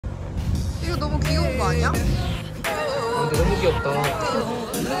이거 너무 귀여운 거 아니야? 근데 너무 귀엽다.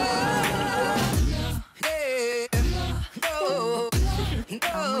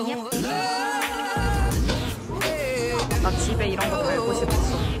 너무 예쁘다. 나 집에 이런 거 달고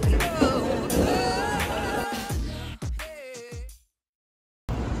싶었었는데.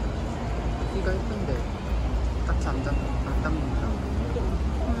 이가 예쁜데 딱히 안 담는다.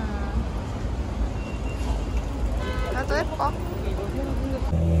 그래도 예뻐.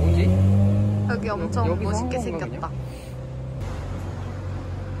 뭐지? 여기 엄청 여기서 멋있게 한 건가, 생겼다.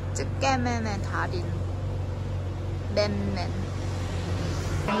 츠케면의 달인. 맨맨.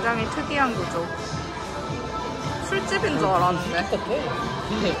 굉장히 특이한 구조. 술집인 줄 알았는데.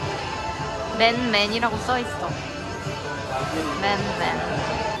 맨맨이라고 써있어.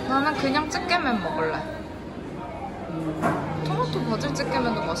 맨맨. 나는 그냥 찌개면 먹을래. 토마토 바질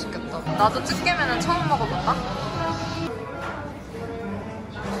찌개면도 맛있겠다. 나도 찌개면은 처음 먹어본다.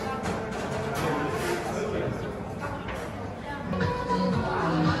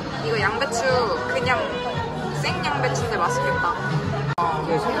 이거 양배추 그냥 생양배추인데 맛있겠다.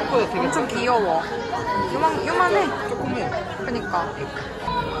 네, 생각보다 되게 엄청 귀여워. 요만해. 조금해. 그니까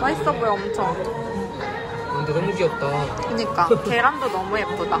맛있어 보여 엄청. 근데 너무 귀엽다. 그니까 계란도 너무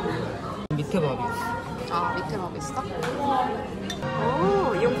예쁘다. 밑에 밥이. 아 밑에 밥 있어?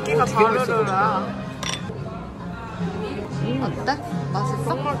 오 윤기가 바르르라. 어때? 맛있어?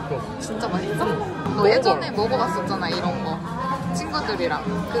 너무 맛있어. 진짜 맛있어? 너 예전에 먹어봤었잖아 이런 거 친구들이랑.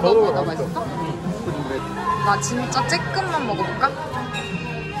 그거보다 맛있어? 근데 나 진짜 쬐끔만 먹어볼까?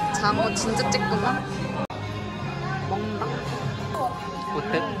 장어 진짜 쬐끔만? 먹는다.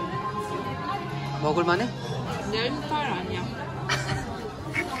 어때? 먹을만해? 내 스타일 아니야.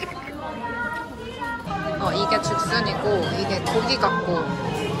 이게 죽순이고 이게 고기 같고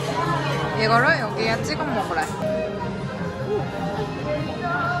이거를 여기에 찍어 먹으래.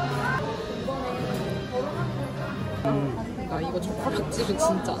 나 이거 젓가락질이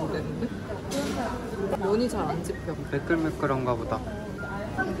진짜 안 되는데? 면이 잘 안 집혀. 매끌매끌한가 보다. 오,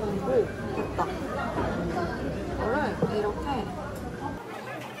 됐다. 이거를 이렇게.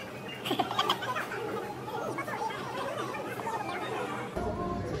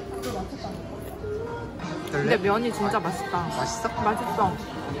 근데 면이 진짜 맛있다. 맛있어? 맛있어.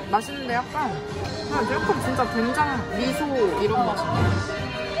 맛있는데 약간 그냥 조금 진짜 된장, 미소 이런 맛인데.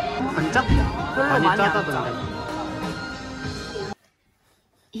 간장? 별로 많이 안 짜다던데.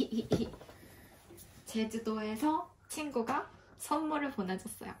 제주도에서 친구가 선물을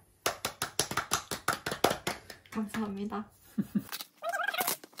보내줬어요. 감사합니다.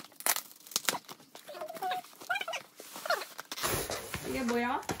 이게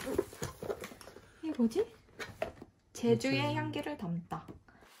뭐야? 이게 뭐지? 제주의 향기를 담다.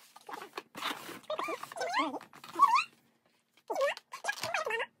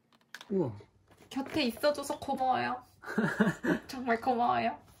 우와. 곁에 있어줘서 고마워요. 정말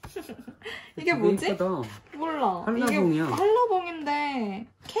고마워요. 이게 뭐지? 예쁘다. 몰라. 한라봉이야. 이게 한라봉인데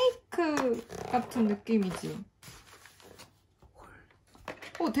케이크 같은 느낌이지.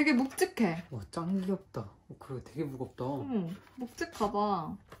 되게 묵직해. 와, 짱 귀엽다. 그거 되게 무겁다. 응, 묵직하다.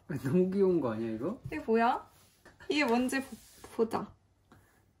 너무 귀여운 거 아니야 이거? 이게 뭐야? 이게 뭔지 보자.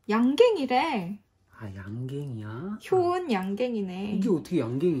 양갱이래. 아, 양갱이야? 효은양갱이네. 이게 어떻게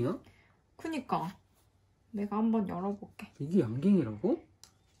양갱이야? 그니까 내가 한번 열어볼게. 이게 양갱이라고?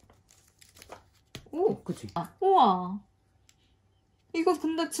 오! 그치? 우와! 이거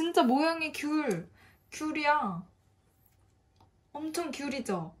근데 진짜 모양이 귤이야. 엄청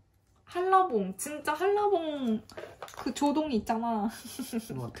귤이죠? 한라봉, 진짜 한라봉 그 조동이 있잖아.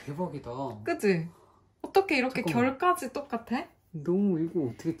 와, 대박이다. 그치? 어떻게 이렇게 잠깐만. 결까지 똑같아? 너무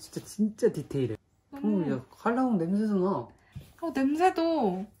이거 어떻게 진짜 디테일해. 야, 한라봉 냄새도 나.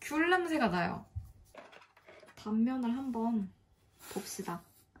 냄새도 귤 냄새가 나요. 단면을 한번 봅시다.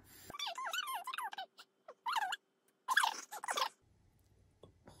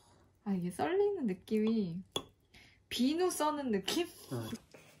 이게 썰리는 느낌이 비누 써는 느낌?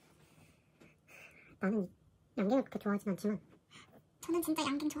 나는 양갱을 그렇게 좋아하진 않지만 저는 진짜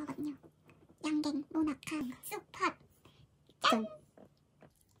양갱 좋아하거든요. 양갱, 모나카, 쑥팥 짠!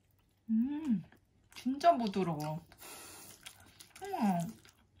 진짜 부드러워.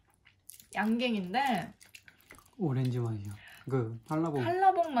 양갱인데 오렌지 맛이야. 그 한라봉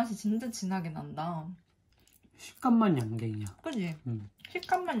한라봉 맛이 진짜 진하게 난다. 식감만 양갱이야. 그치?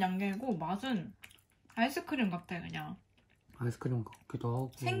 식감만 양갱이고 맛은 아이스크림 같아. 그냥 아이스크림 같기도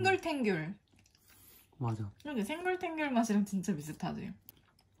하고. 생귤탱귤. 맞아. 여기 생귤탱귤 맛이랑 진짜 비슷하지?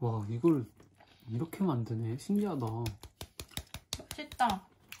 와, 이걸 이렇게 만드네. 신기하다. 맛있다.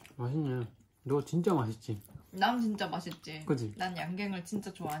 맛있네. 너 진짜 맛있지? 난 진짜 맛있지. 그치? 난 양갱을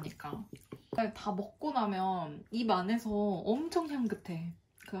진짜 좋아하니까. 다 먹고 나면 입 안에서 엄청 향긋해.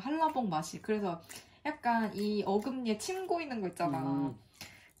 그 한라봉 맛이. 그래서 약간 이 어금니에 침 고이는 거 있잖아.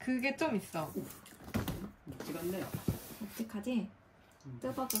 그게 좀 있어. 묵직한데? 묵직하지?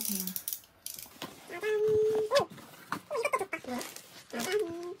 뜯어주세요. 짜잔! 오! 이것도 좋다.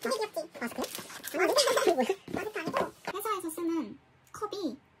 짜잔! 되게 귀엽지? 마스크? 마스크 아니고 회사에서 쓰는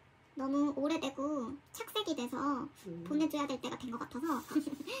컵이 너무 오래되고 착색이 돼서 보내줘야 될 때가 된 것 같아서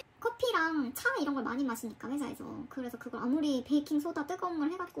커피랑 차 이런 걸 많이 마시니까 회사에서 그래서 그걸 아무리 베이킹소다 뜨거운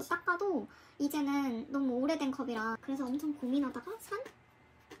물 해가지고 닦아도 이제는 너무 오래된 컵이라 그래서 엄청 고민하다가 산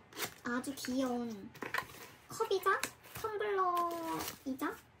아주 귀여운 컵이자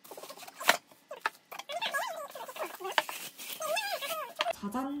텀블러이자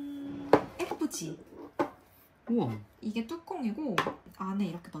짜잔! 예쁘지? 우와. 이게 뚜껑이고 안에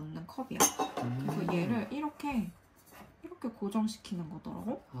이렇게 넣는 컵이야. 그래서 얘를 이렇게 고정시키는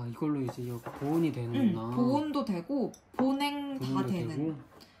거더라고. 아, 이걸로 이제 여기 보온이 되는구나. 보온도 되고 보냉 다 보온도 되는. 되고.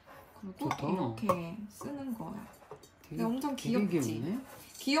 그리고 좋다. 이렇게 쓰는 거야. 되게, 엄청 되게 귀엽지? 귀엽네?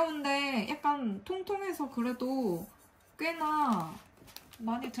 귀여운데 약간 통통해서 그래도 꽤나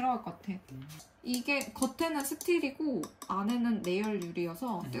많이 들어갈 것 같아. 이게 겉에는 스틸이고 안에는 내열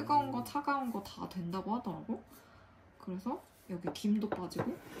유리여서 뜨거운 거 차가운 거 다 된다고 하더라고. 그래서 여기 김도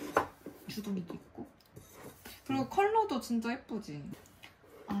빠지고 주둥이도 있고 그리고 컬러도 진짜 예쁘지.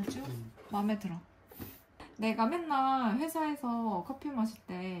 아주 마음에 들어. 내가 맨날 회사에서 커피 마실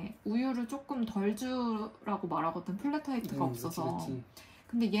때 우유를 조금 덜 주라고 말하거든. 플랫 화이트가 없어서. 그치.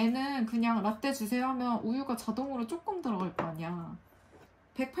 근데 얘는 그냥 라떼 주세요 하면 우유가 자동으로 조금 들어갈 거 아니야.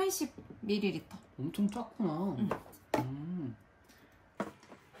 180ml. 엄청 작구나.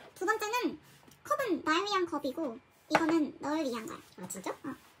 두 번째는 컵은 날 위한 컵이고 이거는 널 위한 거야. 아 진짜?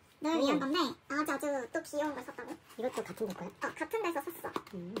 어. 널 위한 건데 아주 또 귀여운 걸 샀다고? 이것도 같은 데 거야? 어, 같은 데서 샀어.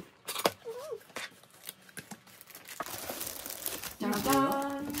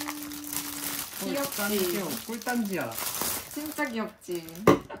 짜잔. 귀엽지? 꿀단지야. 진짜 귀엽지?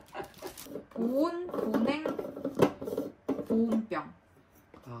 보냉 보온병.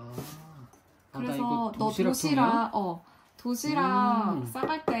 그래서 이거 너 도시락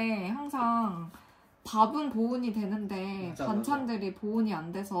싸갈 때 항상 밥은 보온이 되는데 맞아, 반찬들이 보온이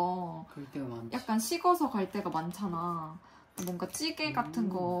안 돼서 그럴 때가 많지. 약간 식어서 갈 때가 많잖아. 뭔가 찌개 같은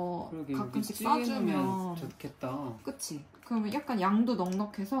거 그러게, 가끔씩 찌개 넣으면 싸주면 좋겠다. 그치? 그러면 약간 양도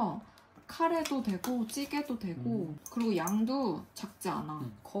넉넉해서 카레도 되고 찌개도 되고 그리고 양도 작지 않아.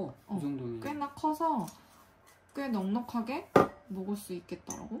 커. 그 정도면. 꽤나 커서 꽤 넉넉하게 먹을 수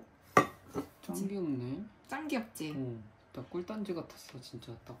있겠더라고. 짱 귀엽네. 짱 귀엽지? 딱 꿀단지 같았어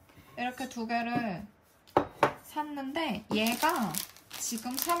진짜 딱. 이렇게 두 개를 샀는데 얘가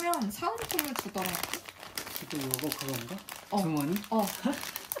지금 사면 사은품을 주더라고. 또 이거 그건가? 어. 주머니?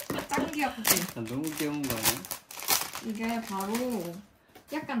 짱 귀엽지? 너무 귀여운 거 아니야? 이게 바로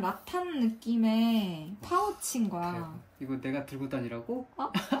약간 라탄 느낌의 파우치인 거야. 대박. 이거 내가 들고 다니라고?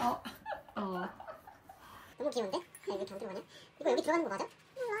 너무 귀여운데? 아, 여기 안 들어가냐? 이거 여기 들어가는 거 맞아?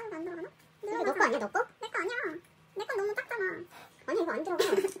 몰라, 안 들어가나? 이거 너 거 아니야, 너 거? 내 거 아니야. 내 건 너무 작잖아. 아니, 이거 안 들어가.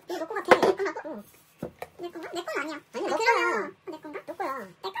 이거 너 거 같아. 내 거 맞아? 내 건가? 내 건 아니야. 아니, 너 거야. 내 건가? 너 거야.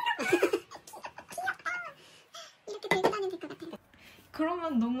 내 건가? 귀엽다. 이렇게 들고 다니는 것 같아.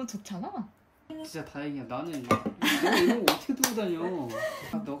 그러면 너무 좋잖아. 진짜 다행이야. 나는 이거 어떻게 들고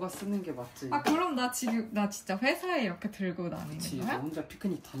다녀? 너가 쓰는 게 맞지. 그럼 나 진짜 회사에 이렇게 들고 다니는 그치, 거야? 너 혼자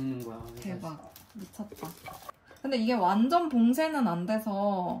피크닉 다니는 거야. 대박. 미쳤다. 근데 이게 완전 봉쇄는 안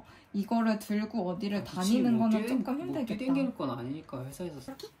돼서 이거를 들고 어디를 다니는 뭐 거는 조금 힘들겠다. 뛰댕길 건 아니니까 회사에서.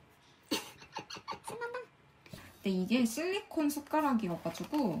 이렇게? 근데 이게 실리콘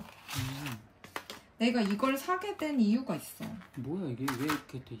숟가락이어가지고 내가 이걸 사게 된 이유가 있어. 뭐야 이게 왜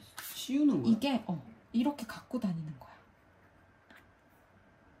이렇게 돼? 씌우는 거야? 이게 이렇게 갖고 다니는 거야.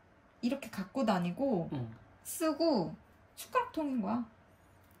 이렇게 갖고 다니고 쓰고 숟가락통인 거야.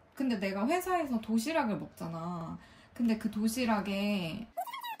 근데 내가 회사에서 도시락을 먹잖아. 근데 그 도시락에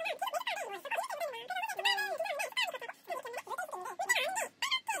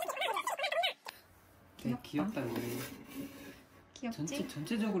되게 귀엽다 이게. 귀엽지?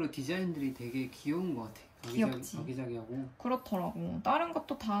 전체적으로 디자인들이 되게 귀여운 것 같아. 귀엽지? 아기자기하고. 그렇더라고. 다른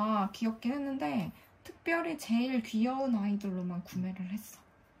것도 다 귀엽긴 했는데 특별히 제일 귀여운 아이들로만 구매를 했어.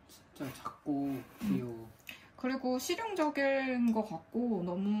 진짜 작고 귀여워. 그리고 실용적인 것 같고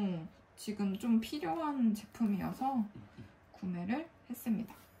너무 지금 좀 필요한 제품이어서 구매를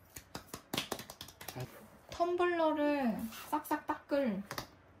했습니다. 텀블러를 싹싹 닦을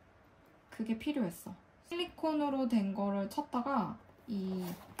그게 필요했어. 실리콘으로 된 거를 찾다가 이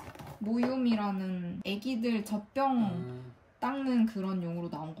모윰이라는 애기들 젖병 닦는 그런 용으로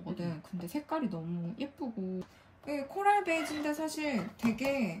나온 거거든. 근데 색깔이 너무 예쁘고 코랄 베이지인데 사실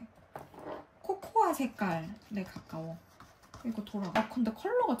되게 코코아 색깔에 가까워. 이거 돌아. 근데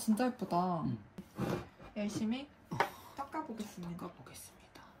컬러가 진짜 예쁘다. 열심히 닦아보겠습니다.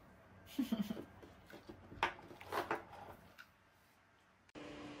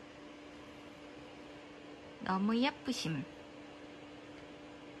 너무 예쁘심.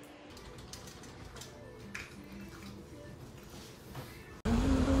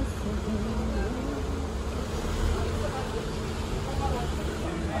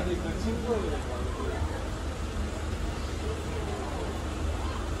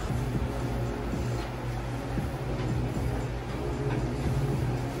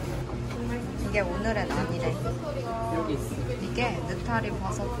 이게 오늘의 난이래. 여기 있어. 이게 느타리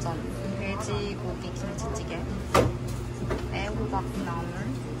버섯전, 돼지고기 김치찌개, 애호박 나물,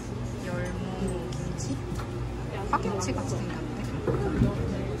 열무김치, 파김치 같이 생겼대.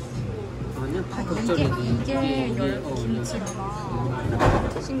 아니야, 다 이게 열무김치구나.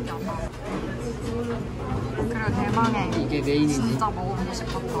 신기하다. 그리고 대망의 이게 메인이지. 진짜 먹어보고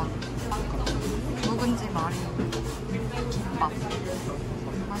싶었던 묵은지말이 김밥.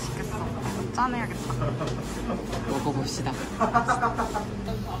 맛있겠어. 짜내야겠다. 먹어봅시다.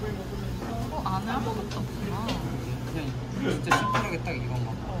 안에 아무것도 없구나. 그냥 진짜 심플하게 딱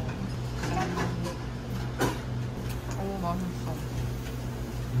이건가. 오, 맛있어.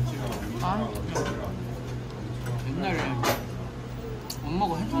 맛있어. 옛날에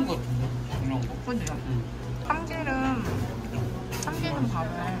엄마가 해준 거 같은데 이런 거. 그지? 응. 참기름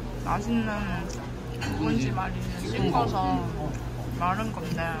밥에 맛있는 묵은지말이는 씹어서 마른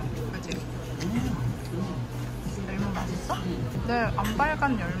건데, 그지? 열무 맛있어? 근데 안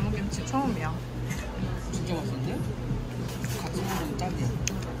빨간 열무김치 처음이야. 진짜 맛있는데? 같이 먹으면 딱이야.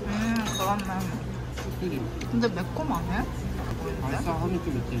 그렇네. 그지? 근데 매콤하네? 맛있어 하는 좀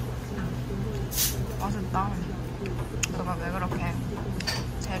있지. 맛있다. 너가 왜 그렇게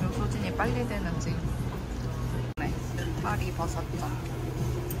재료 소진이 빨리 되는지. 네, 파리 버섯전.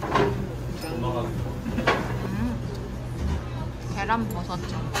 계란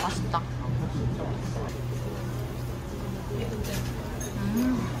버섯전 맛있다.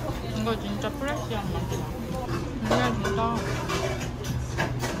 이거 진짜 프레시한 맛이야. 근데 진짜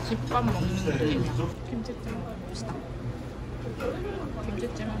집밥 먹는 느낌이야. 김치찜 먹어봅시다.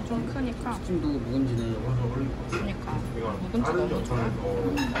 김치찜은 좀 크니까. 찜도 묵은지네. 그니까 묵은지 너무 좋아.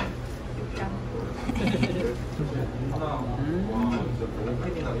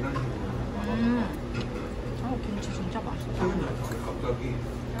 김치 진짜 맛있다.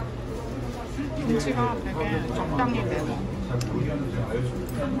 김치가 되게 적당히 매워.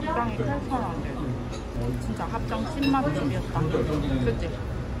 적당히 칼칼한데 진짜 합정 찐맛집이었다. 그치?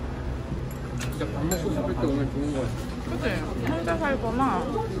 진짜 밥 먹고 싶을 때 오면 좋은 거 같아. 그치? 혼자 살거나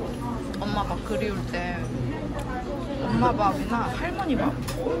엄마 막 그리울 때 엄마 밥이나 할머니 밥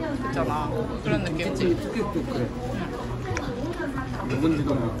있잖아. 그런 느낌이지? 특히 또 그래.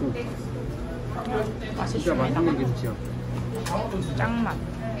 묵은지도 먹고 진짜 맛있습니다. 맛있는 김치야. 짱맛.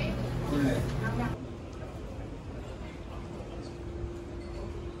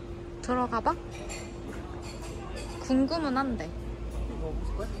 들어가봐? 궁금은 한데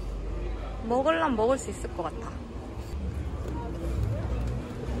먹으려면 먹을 수 있을 것 같아.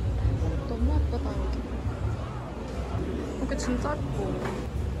 너무 예쁘다 여기. 여기 진짜 예뻐.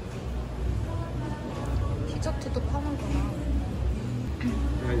 디저트도 파는구나.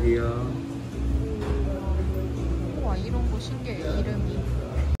 아니야. 우와 이런 거 신기해. 이름이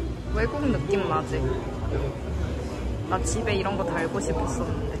외국 느낌 나지? 나 집에 이런 거 달고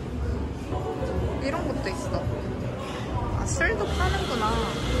싶었었는데. 이런 것도 있어. 아 술도 파는구나.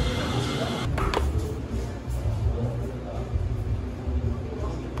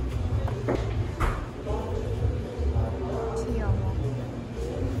 귀여워.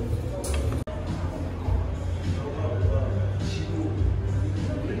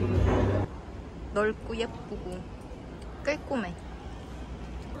 넓고 예쁘고 깔끔해.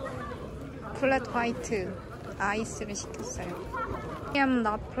 플랫 화이트 아이스를 시켰어요. 그냥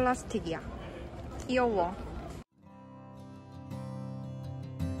나 플라스틱이야. 귀여워.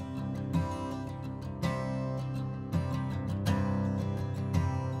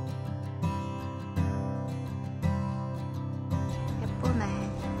 예쁘네.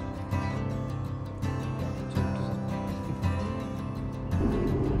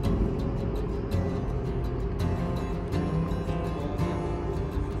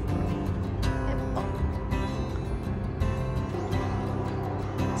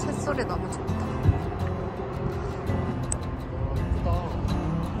 새소리 너무 좋다. 예쁘다.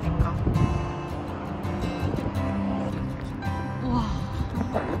 그러니까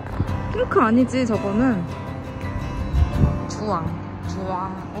핑크 아니지 저거는? 주황.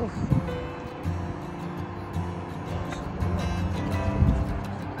 오.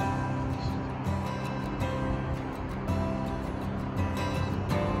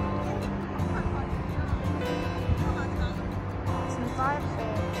 진짜 예뻐.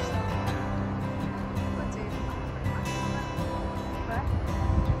 그치? 왜?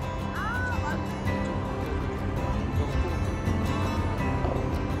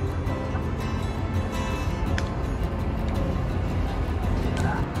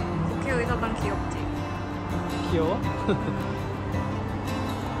 국회의사당 귀엽지? 귀여워?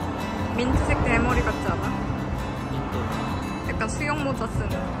 민트색 대머리 같지 않아? 약간 수영모자 쓰는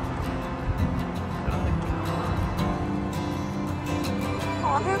그런 느낌.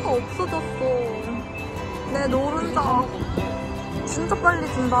 아, 해가 없어졌어. 내 노른자 진짜 빨리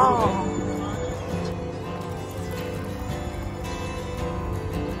진다.